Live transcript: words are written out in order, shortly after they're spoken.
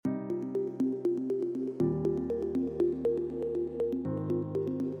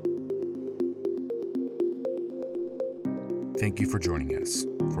Thank you for joining us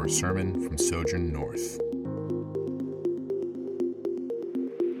for a sermon from Sojourn North.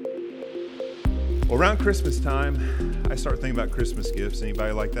 Well, around Christmas time, I start thinking about Christmas gifts.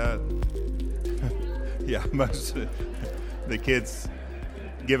 Anybody like that? Yeah, most of the kids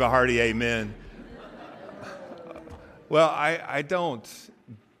give a hearty amen. Well, I don't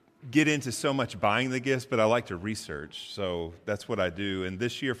get into so much buying the gifts, but I like to research. So that's what I do. And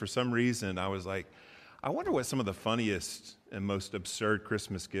this year, for some reason, I was like, I wonder what some of the funniest and most absurd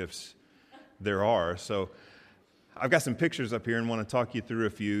Christmas gifts there are. So I've got some pictures up here and want to talk you through a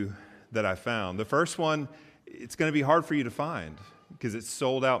few that I found. The first one, it's going to be hard for you to find because it's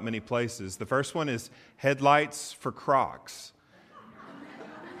sold out many places. The first one is headlights for Crocs.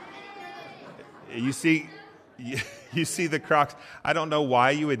 You see the Crocs. I don't know why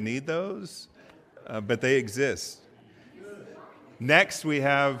you would need those, but they exist. Next, we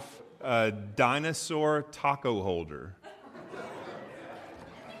have a dinosaur taco holder.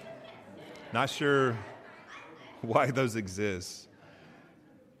 Not sure why those exist.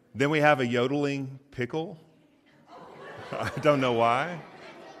 Then we have a yodeling pickle. I don't know why.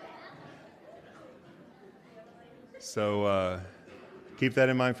 So keep that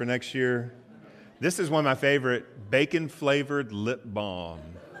in mind for next year. This is one of my favorite, bacon-flavored lip balm.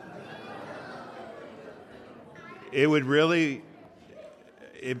 It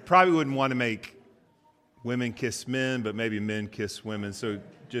probably wouldn't want to make women kiss men, but maybe men kiss women. So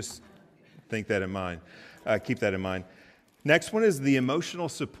just think that in mind. Keep that in mind. Next one is the emotional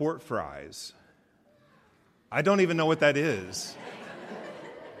support fries. I don't even know what that is.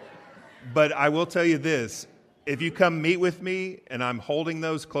 But I will tell you this. If you come meet with me and I'm holding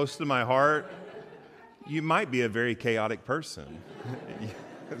those close to my heart, you might be a very chaotic person.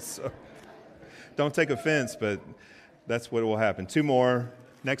 So don't take offense, but that's what will happen. Two more.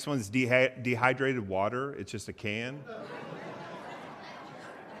 Next one's dehydrated water. It's just a can.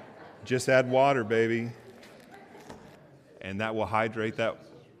 Just add water, baby. And that will hydrate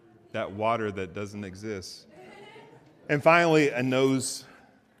that water that doesn't exist. And finally, a nose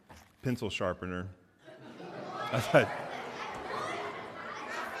pencil sharpener.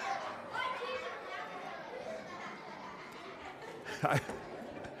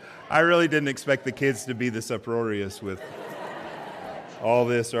 I really didn't expect the kids to be this uproarious with all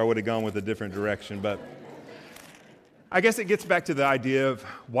this, or I would have gone with a different direction. But I guess it gets back to the idea of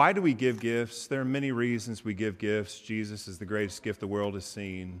why do we give gifts? There are many reasons we give gifts. Jesus is the greatest gift the world has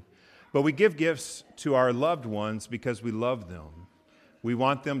seen. But we give gifts to our loved ones because we love them. We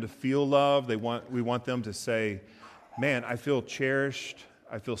want them to feel love. We want them to say, man, I feel cherished.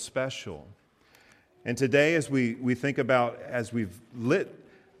 I feel special. And today, as we think about, as we've lit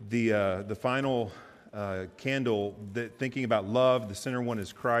the final candle, thinking about love, the center one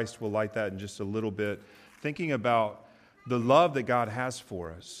is Christ. We'll light that in just a little bit. Thinking about the love that God has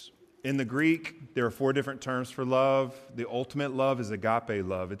for us. In the Greek, there are 4 different terms for love. The ultimate love is agape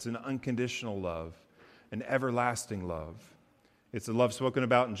love. It's an unconditional love, an everlasting love. It's the love spoken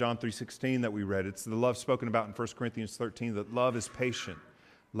about in John 3:16 that we read. It's the love spoken about in 1 Corinthians 13, that love is patient,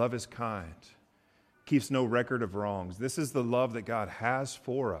 love is kind, keeps no record of wrongs. This is the love that God has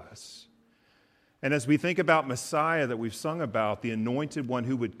for us. And as we think about Messiah that we've sung about, the anointed one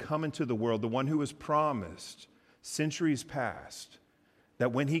who would come into the world, the one who was promised centuries past,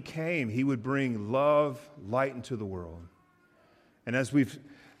 that when he came, he would bring love, light into the world. And as we've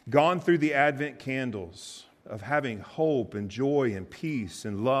gone through the Advent candles of having hope and joy and peace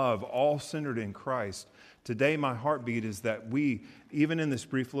and love, all centered in Christ, today my heartbeat is that we, even in this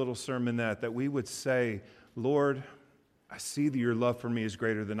brief little sermonette, that we would say, Lord, I see that your love for me is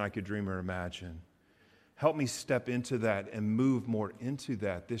greater than I could dream or imagine. Help me step into that and move more into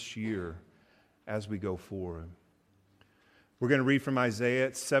that this year as we go forward. We're going to read from Isaiah.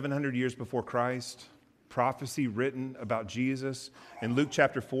 It's 700 years before Christ. Prophecy written about Jesus. In Luke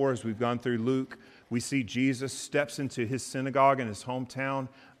chapter 4, as we've gone through Luke, we see Jesus steps into his synagogue in his hometown,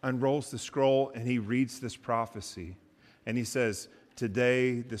 unrolls the scroll, and he reads this prophecy. And he says,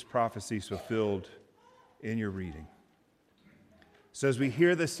 today this prophecy is fulfilled in your reading. So as we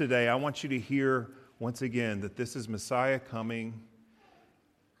hear this today, I want you to hear once again that this is Messiah coming,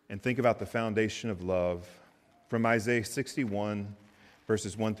 and think about the foundation of love. From Isaiah 61,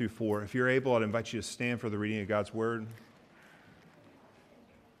 verses 1 through 4. If you're able, I'd invite you to stand for the reading of God's word.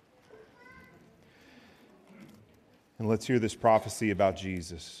 And let's hear this prophecy about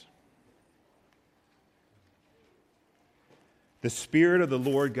Jesus. The Spirit of the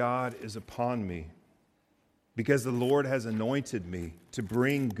Lord God is upon me, because the Lord has anointed me to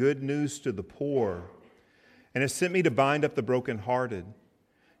bring good news to the poor, and has sent me to bind up the brokenhearted,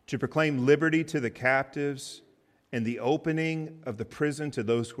 to proclaim liberty to the captives, and the opening of the prison to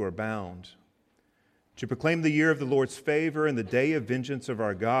those who are bound, to proclaim the year of the Lord's favor and the day of vengeance of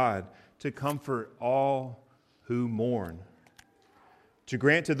our God, to comfort all who mourn, to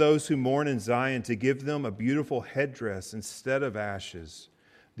grant to those who mourn in Zion, to give them a beautiful headdress instead of ashes,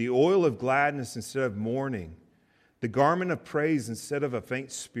 the oil of gladness instead of mourning, the garment of praise instead of a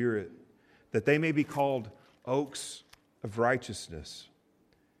faint spirit, that they may be called oaks of righteousness,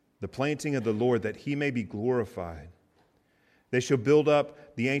 the planting of the Lord, that he may be glorified. They shall build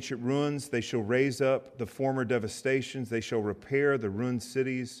up the ancient ruins. They shall raise up the former devastations. They shall repair the ruined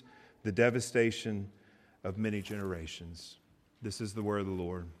cities, the devastation of many generations. This is the word of the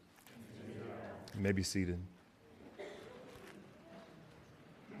Lord. You may be seated.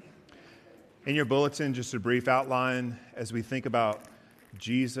 In your bulletin, just a brief outline as we think about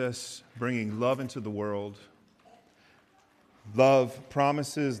Jesus bringing love into the world. Love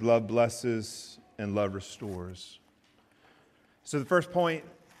promises, love blesses, and love restores. So the first point,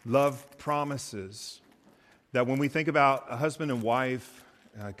 love promises. That when we think about a husband and wife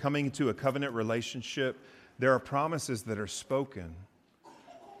coming to a covenant relationship, there are promises that are spoken.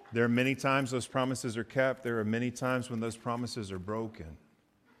 There are many times those promises are kept. There are many times when those promises are broken.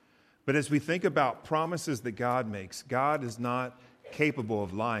 But as we think about promises that God makes, God is not capable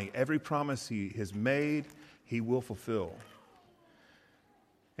of lying. Every promise he has made, he will fulfill.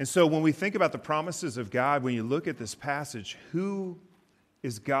 And so when we think about the promises of God, when you look at this passage, who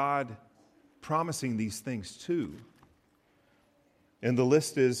is God promising these things to? And the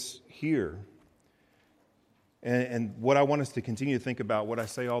list is here. And what I want us to continue to think about, what I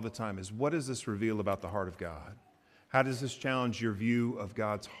say all the time, is what does this reveal about the heart of God? How does this challenge your view of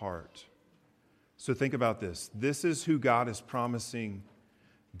God's heart? So think about this. This is who God is promising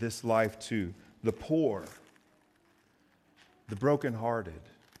this life to. The poor, the brokenhearted,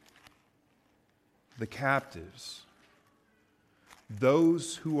 the captives,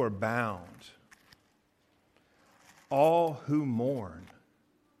 those who are bound, all who mourn.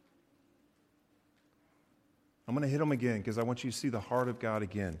 I'm going to hit them again because I want you to see the heart of God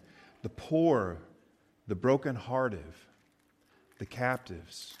again. The poor, the brokenhearted, the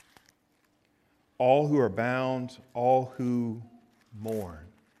captives, all who are bound, all who mourn.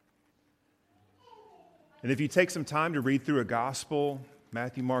 And if you take some time to read through a gospel,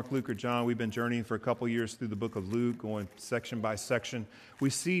 Matthew, Mark, Luke, or John, we've been journeying for a couple years through the book of Luke, going section by section. We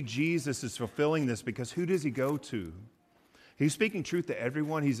see Jesus is fulfilling this because who does he go to? He's speaking truth to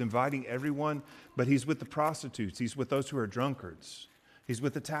everyone. He's inviting everyone, but he's with the prostitutes. He's with those who are drunkards. He's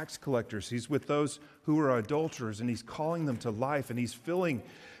with the tax collectors. He's with those who are adulterers, and he's calling them to life, and he's filling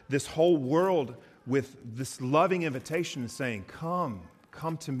this whole world with this loving invitation and saying, come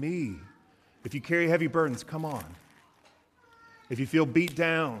to me. If you carry heavy burdens, come on. If you feel beat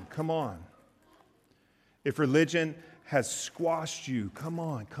down, come on. If religion has squashed you,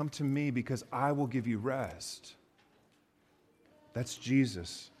 come to me because I will give you rest. That's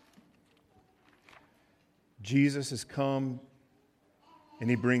Jesus. Jesus has come and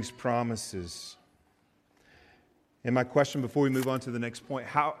he brings promises. And my question before we move on to the next point,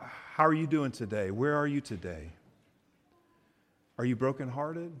 how are you doing today? Where are you today? Are you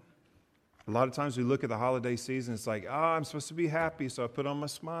brokenhearted? A lot of times we look at the holiday season, it's like, I'm supposed to be happy, so I put on my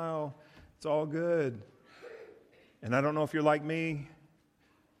smile. It's all good. And I don't know if you're like me.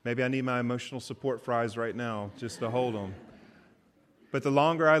 Maybe I need my emotional support fries right now just to hold them. But the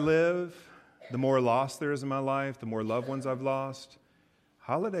longer I live, the more loss there is in my life, the more loved ones I've lost.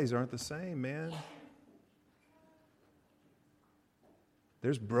 Holidays aren't the same, man.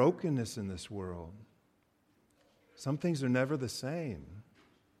 There's brokenness in this world. Some things are never the same.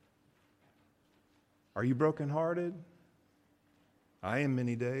 Are you brokenhearted? I am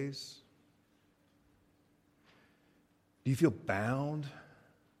many days. Do you feel bound?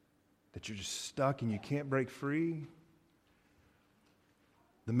 That you're just stuck and you can't break free?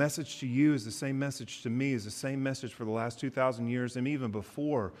 The message to you is the same message to me, is the same message for the last 2,000 years and even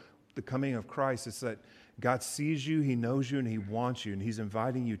before the coming of Christ. It's that God sees you, he knows you, and he wants you, and he's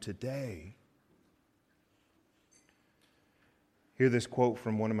inviting you today. Hear this quote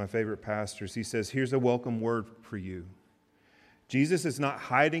from one of my favorite pastors. He says, here's a welcome word for you. Jesus is not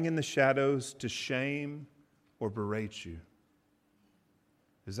hiding in the shadows to shame or berate you.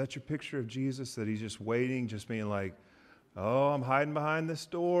 Is that your picture of Jesus, that he's just waiting, just being like, oh, I'm hiding behind this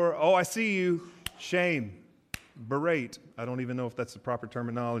door. Oh, I see you. Shame, berate. I don't even know if that's the proper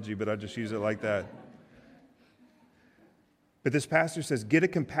terminology, but I just use it like that. But this pastor says, get a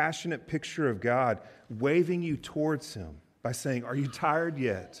compassionate picture of God waving you towards him by saying, are you tired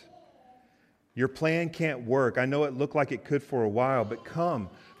yet? Your plan can't work. I know it looked like it could for a while, but come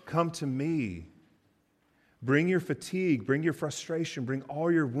to me. Bring your fatigue, bring your frustration, bring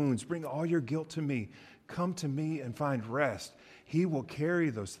all your wounds, bring all your guilt to me. Come to me and find rest. He will carry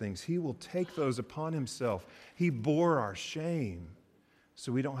those things. He will take those upon himself. He bore our shame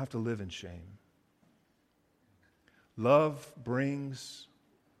so we don't have to live in shame. Love brings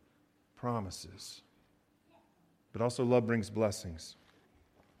promises, but also love brings blessings.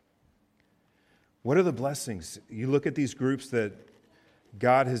 What are the blessings? You look at these groups that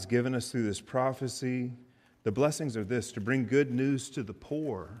God has given us through this prophecy. The blessings are this: to bring good news to the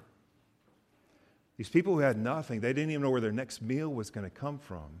poor. These people who had nothing, they didn't even know where their next meal was going to come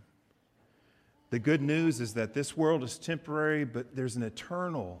from. The good news is that this world is temporary, but there's an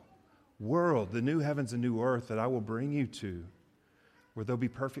eternal world, the new heavens and new earth that I will bring you to, where there'll be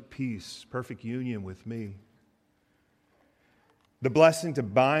perfect peace, perfect union with me. The blessing to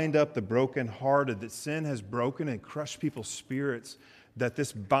bind up the brokenhearted, that sin has broken and crushed people's spirits, that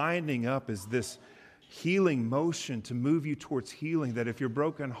this binding up is this healing motion to move you towards healing, that if you're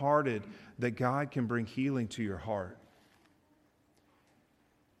brokenhearted, that God can bring healing to your heart.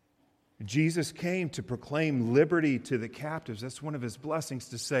 Jesus came to proclaim liberty to the captives. That's one of his blessings,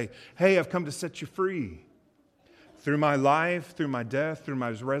 to say, hey, I've come to set you free. Through my life, through my death, through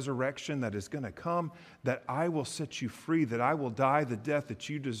my resurrection that is going to come, that I will set you free, that I will die the death that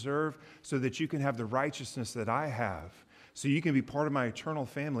you deserve so that you can have the righteousness that I have, so you can be part of my eternal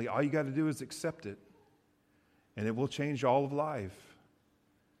family. All you got to do is accept it, and it will change all of life.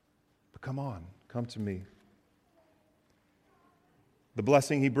 But come on, come to me. The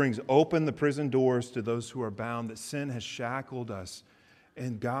blessing he brings: open the prison doors to those who are bound, that sin has shackled us,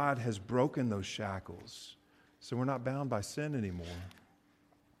 and God has broken those shackles. So we're not bound by sin anymore.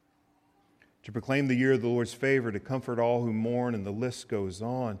 To proclaim the year of the Lord's favor, to comfort all who mourn, and the list goes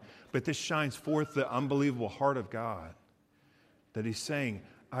on. But this shines forth the unbelievable heart of God, that he's saying,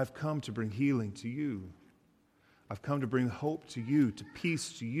 I've come to bring healing to you. I've come to bring hope to you, to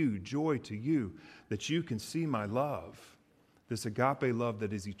peace to you, joy to you, that you can see my love, this agape love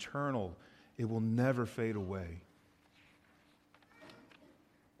that is eternal. It will never fade away.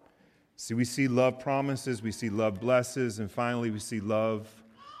 See, we see love promises, we see love blesses, and finally we see love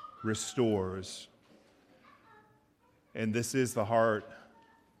restores. And this is the heart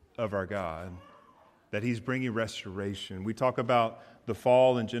of our God, that he's bringing restoration. We talk about the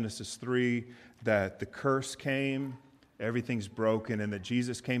fall in Genesis 3, that the curse came, everything's broken, and that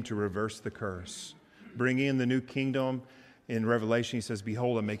Jesus came to reverse the curse, bringing in the new kingdom. In Revelation, he says,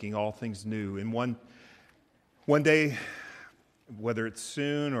 behold, I'm making all things new. And one day, whether it's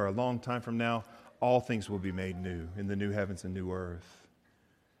soon or a long time from now, all things will be made new in the new heavens and new earth.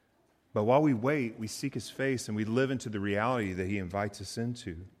 But while we wait, we seek his face and we live into the reality that he invites us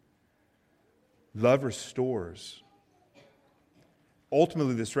into. Love restores.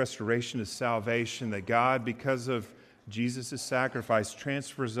 Ultimately, this restoration is salvation, that God, because of Jesus' sacrifice,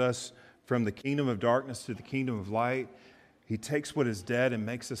 transfers us from the kingdom of darkness to the kingdom of light. He takes what is dead and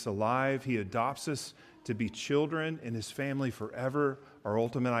makes us alive. He adopts us to be children in his family forever. Our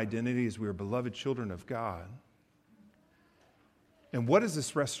ultimate identity is we are beloved children of God. And what does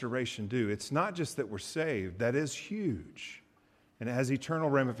this restoration do? It's not just that we're saved. That is huge, and it has eternal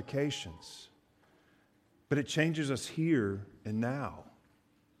ramifications. But it changes us here and now.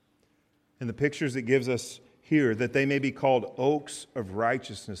 And the pictures it gives us here, that they may be called oaks of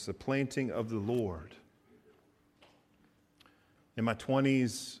righteousness, the planting of the Lord. In my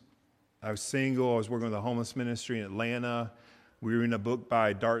 20s, I was single. I was working with a homeless ministry in Atlanta. We were reading a book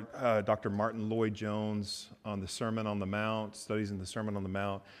by Dr. Martin Lloyd-Jones on the Sermon on the Mount, studies in the Sermon on the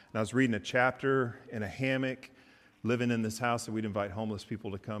Mount. And I was reading a chapter in a hammock, living in this house that we'd invite homeless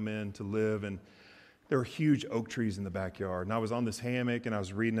people to come in to live. And there were huge oak trees in the backyard. And I was on this hammock and I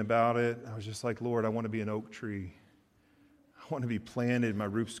was reading about it. I was just like, Lord, I want to be an oak tree. I want to be planted. My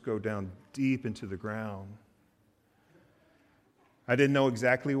roots go down deep into the ground. I didn't know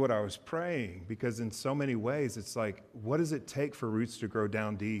exactly what I was praying, because in so many ways it's like, what does it take for roots to grow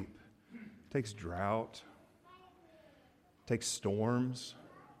down deep? It takes drought. It takes storms.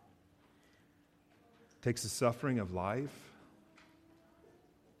 It takes the suffering of life.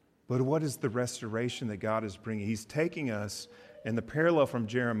 But what is the restoration that God is bringing? He's taking us, and the parallel from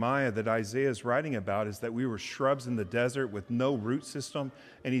Jeremiah that Isaiah is writing about is that we were shrubs in the desert with no root system,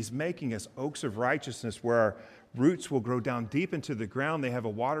 and he's making us oaks of righteousness where our roots will grow down deep into the ground. They have a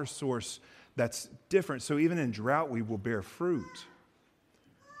water source that's different. So even in drought, we will bear fruit.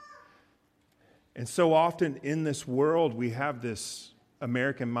 And so often in this world, we have this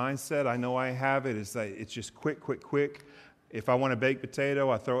American mindset. I know I have it. Is that it's just quick, quick, quick. If I want a baked potato,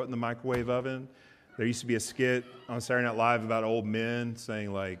 I throw it in the microwave oven. There used to be a skit on Saturday Night Live about old men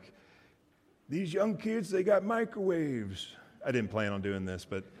saying, like, these young kids, they got microwaves. I didn't plan on doing this,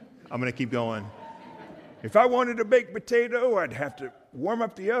 but I'm going to keep going. If I wanted a baked potato, I'd have to warm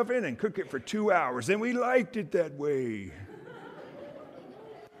up the oven and cook it for 2 hours, and we liked it that way.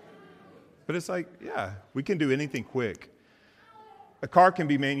 But it's like, yeah, we can do anything quick. A car can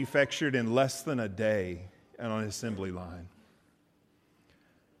be manufactured in less than a day on an assembly line.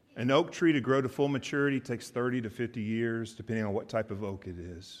 An oak tree to grow to full maturity takes 30 to 50 years, depending on what type of oak it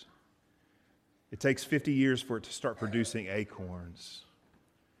is. It takes 50 years for it to start producing acorns.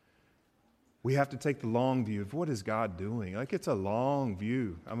 We have to take the long view of what is God doing. Like, it's a long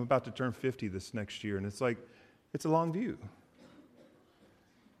view. I'm about to turn 50 this next year, and it's like, it's a long view.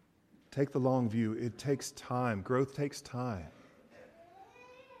 Take the long view. It takes time. Growth takes time.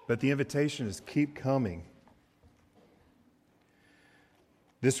 But the invitation is keep coming.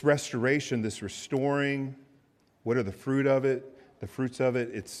 This restoration, this restoring, what are the fruit of it? The fruits of it,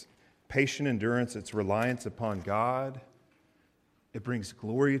 it's patient endurance, it's reliance upon God. It brings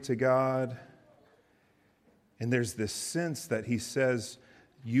glory to God. And there's this sense that he says,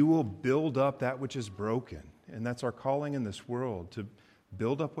 you will build up that which is broken. And that's our calling in this world, to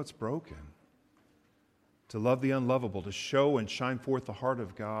build up what's broken, to love the unlovable, to show and shine forth the heart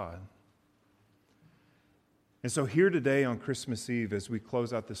of God. And so here today on Christmas Eve, as we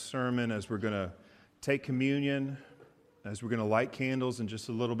close out this sermon, as we're going to take communion, as we're going to light candles in just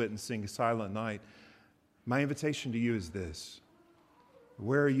a little bit and sing Silent Night, my invitation to you is this.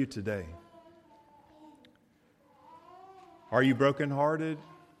 Where are you today? Are you brokenhearted?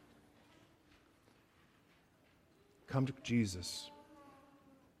 Come to Jesus.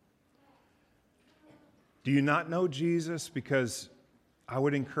 Do you not know Jesus? Because I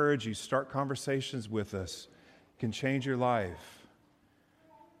would encourage you, start conversations with us. It can change your life.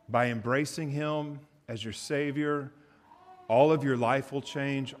 By embracing him as your Savior, all of your life will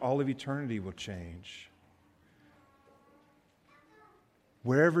change. All of eternity will change.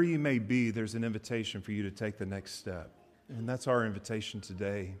 Wherever you may be, there's an invitation for you to take the next step. And that's our invitation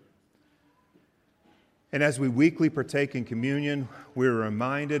today. And as we weekly partake in communion, we're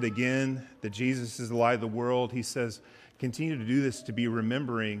reminded again that Jesus is the light of the world. He says, continue to do this to be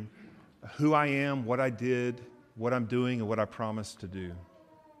remembering who I am, what I did, what I'm doing, and what I promised to do.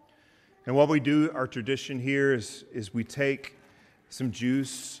 And what we do, our tradition here is we take some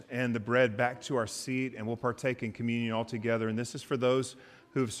juice and the bread back to our seat, and we'll partake in communion all together. And this is for those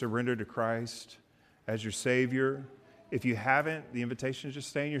who have surrendered to Christ as your Savior. If you haven't, the invitation is just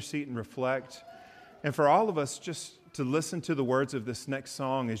stay in your seat and reflect. And for all of us, just to listen to the words of this next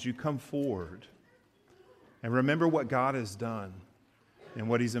song as you come forward. And remember what God has done and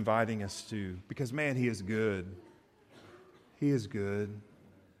what he's inviting us to. Because, man, he is good. He is good.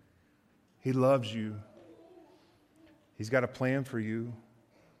 He loves you. He's got a plan for you.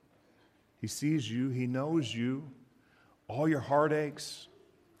 He sees you. He knows you. All your heartaches,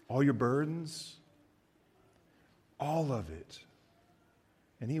 all your burdens, all of it.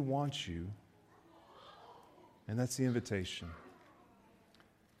 And he wants you. And that's the invitation.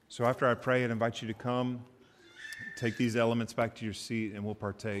 So after I pray, I'd invite you to come, take these elements back to your seat, and we'll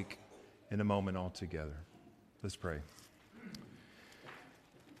partake in a moment all together. Let's pray.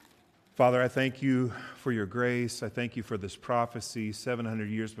 Father, I thank you for your grace. I thank you for this prophecy 700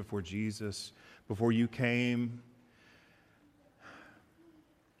 years before Jesus, before you came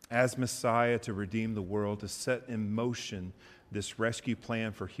as Messiah to redeem the world, to set in motion this rescue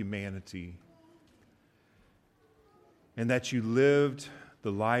plan for humanity. And that you lived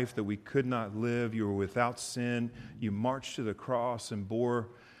the life that we could not live. You were without sin. You marched to the cross and bore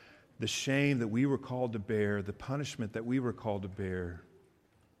the shame that we were called to bear, the punishment that we were called to bear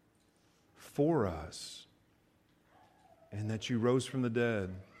for us. And that you rose from the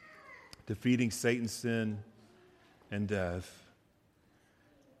dead, defeating Satan's sin and death.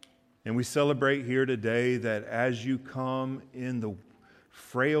 And we celebrate here today that as you come in the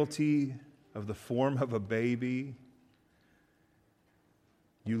frailty of the form of a baby,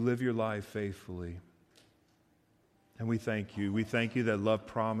 you live your life faithfully. And we thank you. We thank you that love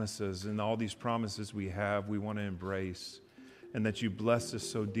promises, and all these promises we have, we want to embrace. And that you blessed us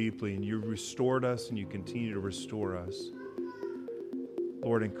so deeply, and you restored us, and you continue to restore us.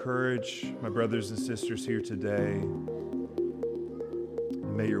 Lord, encourage my brothers and sisters here today.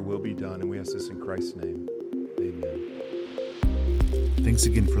 And may your will be done. And we ask this in Christ's name. Amen. Thanks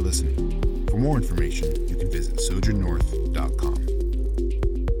again for listening. For more information, you can visit sojournnorth.com.